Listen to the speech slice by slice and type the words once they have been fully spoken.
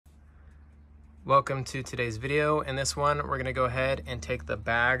Welcome to today's video. In this one, we're gonna go ahead and take the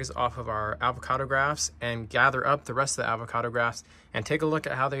bags off of our avocado grafts and gather up the rest of the avocado grafts and take a look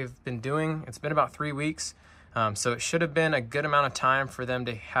at how they've been doing. It's been about 3 weeks, so it should have been a good amount of time for them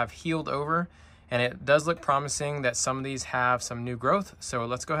to have healed over. And it does look promising that some of these have some new growth. So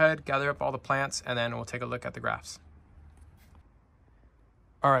let's go ahead, gather up all the plants, and then we'll take a look at the grafts.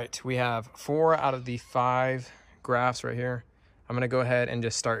 All right, we have 4 out of the 5 grafts right here. I'm gonna go ahead and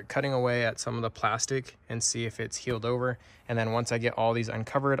just start cutting away at some of the plastic and see if it's healed over. And then once I get all these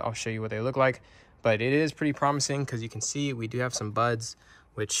uncovered, I'll show you what they look like. But it is pretty promising because you can see we do have some buds,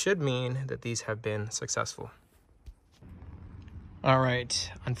 which should mean that these have been successful. All right,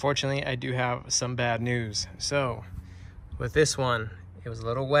 unfortunately, I do have some bad news. So with this one, it was a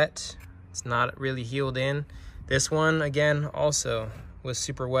little wet. It's not really healed in. This one, again, also was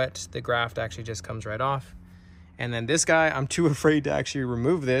super wet. The graft actually just comes right off. And then this guy, I'm too afraid to actually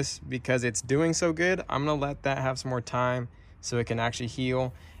remove this because it's doing so good. I'm gonna let that have some more time so it can actually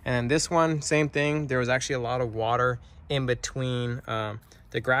heal. And then this one, same thing. There was actually a lot of water in between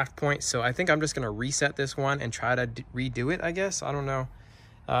the graft point. So I think I'm just gonna reset this one and try to redo it, I guess. I don't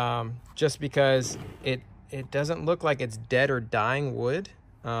know. Just because it doesn't look like it's dead or dying wood,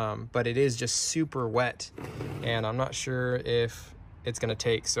 but it is just super wet. And I'm not sure if it's gonna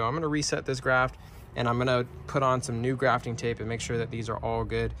take. So I'm gonna reset this graft and I'm gonna put on some new grafting tape and make sure that these are all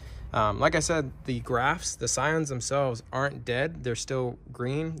good. Like I said, the grafts, the scions themselves aren't dead. They're still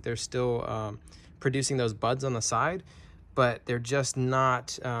green. They're still producing those buds on the side, but they're just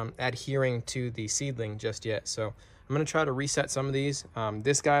not adhering to the seedling just yet. So I'm gonna try to reset some of these.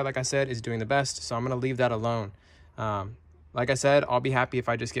 This guy, like I said, is doing the best, so I'm gonna leave that alone. Like I said, I'll be happy if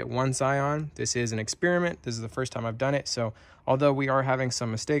I just get one scion. This is an experiment. This is the first time I've done it. So although we are having some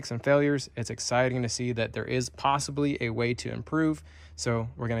mistakes and failures, it's exciting to see that there is possibly a way to improve. So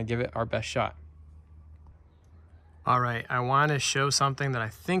we're gonna give it our best shot. All right, I wanna show something that I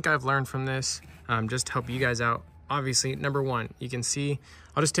think I've learned from this, just to help you guys out. Obviously, number one, you can see,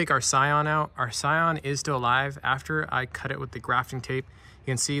 I'll just take our scion out. Our scion is still alive. After I cut it with the grafting tape,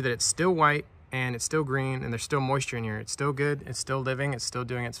 you can see that it's still white, and it's still green, and there's still moisture in here. It's still good, it's still living, it's still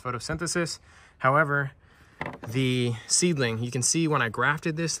doing its photosynthesis. However, the seedling, you can see when I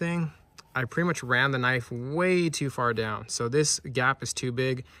grafted this thing, I pretty much ran the knife way too far down. So this gap is too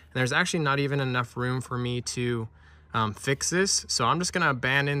big, and there's actually not even enough room for me to fix this. So I'm just gonna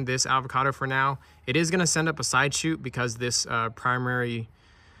abandon this avocado for now. It is gonna send up a side shoot because this primary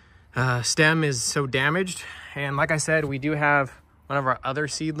stem is so damaged. And like I said, we do have one of our other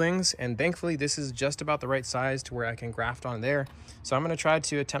seedlings, and thankfully this is just about the right size to where I can graft on there. So I'm going to try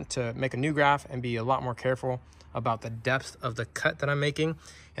to attempt to make a new graft and be a lot more careful about the depth of the cut that I'm making.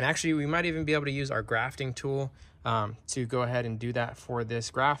 And actually we might even be able to use our grafting tool to go ahead and do that for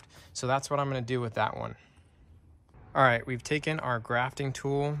this graft. So that's what I'm going to do with that one. All right, we've taken our grafting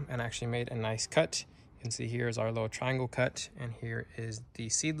tool and actually made a nice cut. You can see here is our little triangle cut, and here is the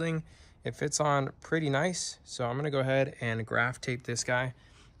seedling. It fits on pretty nice, so I'm gonna go ahead and graft tape this guy,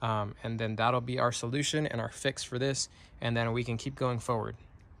 and then that'll be our solution and our fix for this, and then we can keep going forward.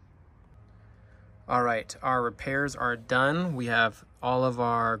 All right, our repairs are done. We have all of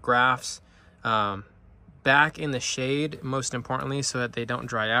our grafts back in the shade, most importantly, so that they don't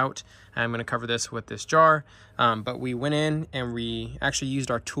dry out. I'm gonna cover this with this jar, but we went in and we actually used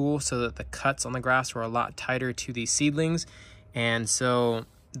our tool so that the cuts on the grafts were a lot tighter to these seedlings, and so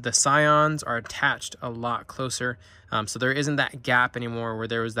the scions are attached a lot closer, so there isn't that gap anymore where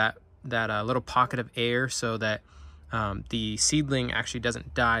there was that little pocket of air, so that the seedling actually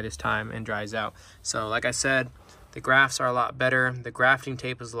doesn't die this time and dries out. So like I said, the grafts are a lot better, the grafting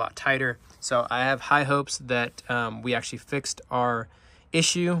tape is a lot tighter, so I have high hopes that we actually fixed our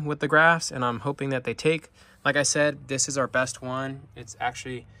issue with the grafts, and I'm hoping that they take. Like I said, this is our best one. It's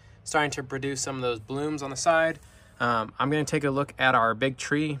actually starting to produce some of those blooms on the side. I'm going to take a look at our big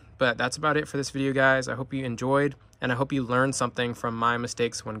tree, but that's about it for this video, guys. I hope you enjoyed, and I hope you learned something from my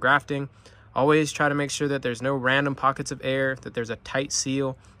mistakes when grafting. Always try to make sure that there's no random pockets of air, that there's a tight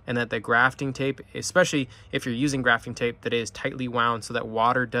seal, and that the grafting tape, especially if you're using grafting tape, that it is tightly wound so that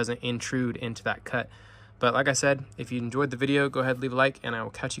water doesn't intrude into that cut. But like I said, if you enjoyed the video, go ahead, leave a like, and I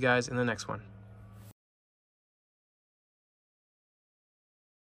will catch you guys in the next one.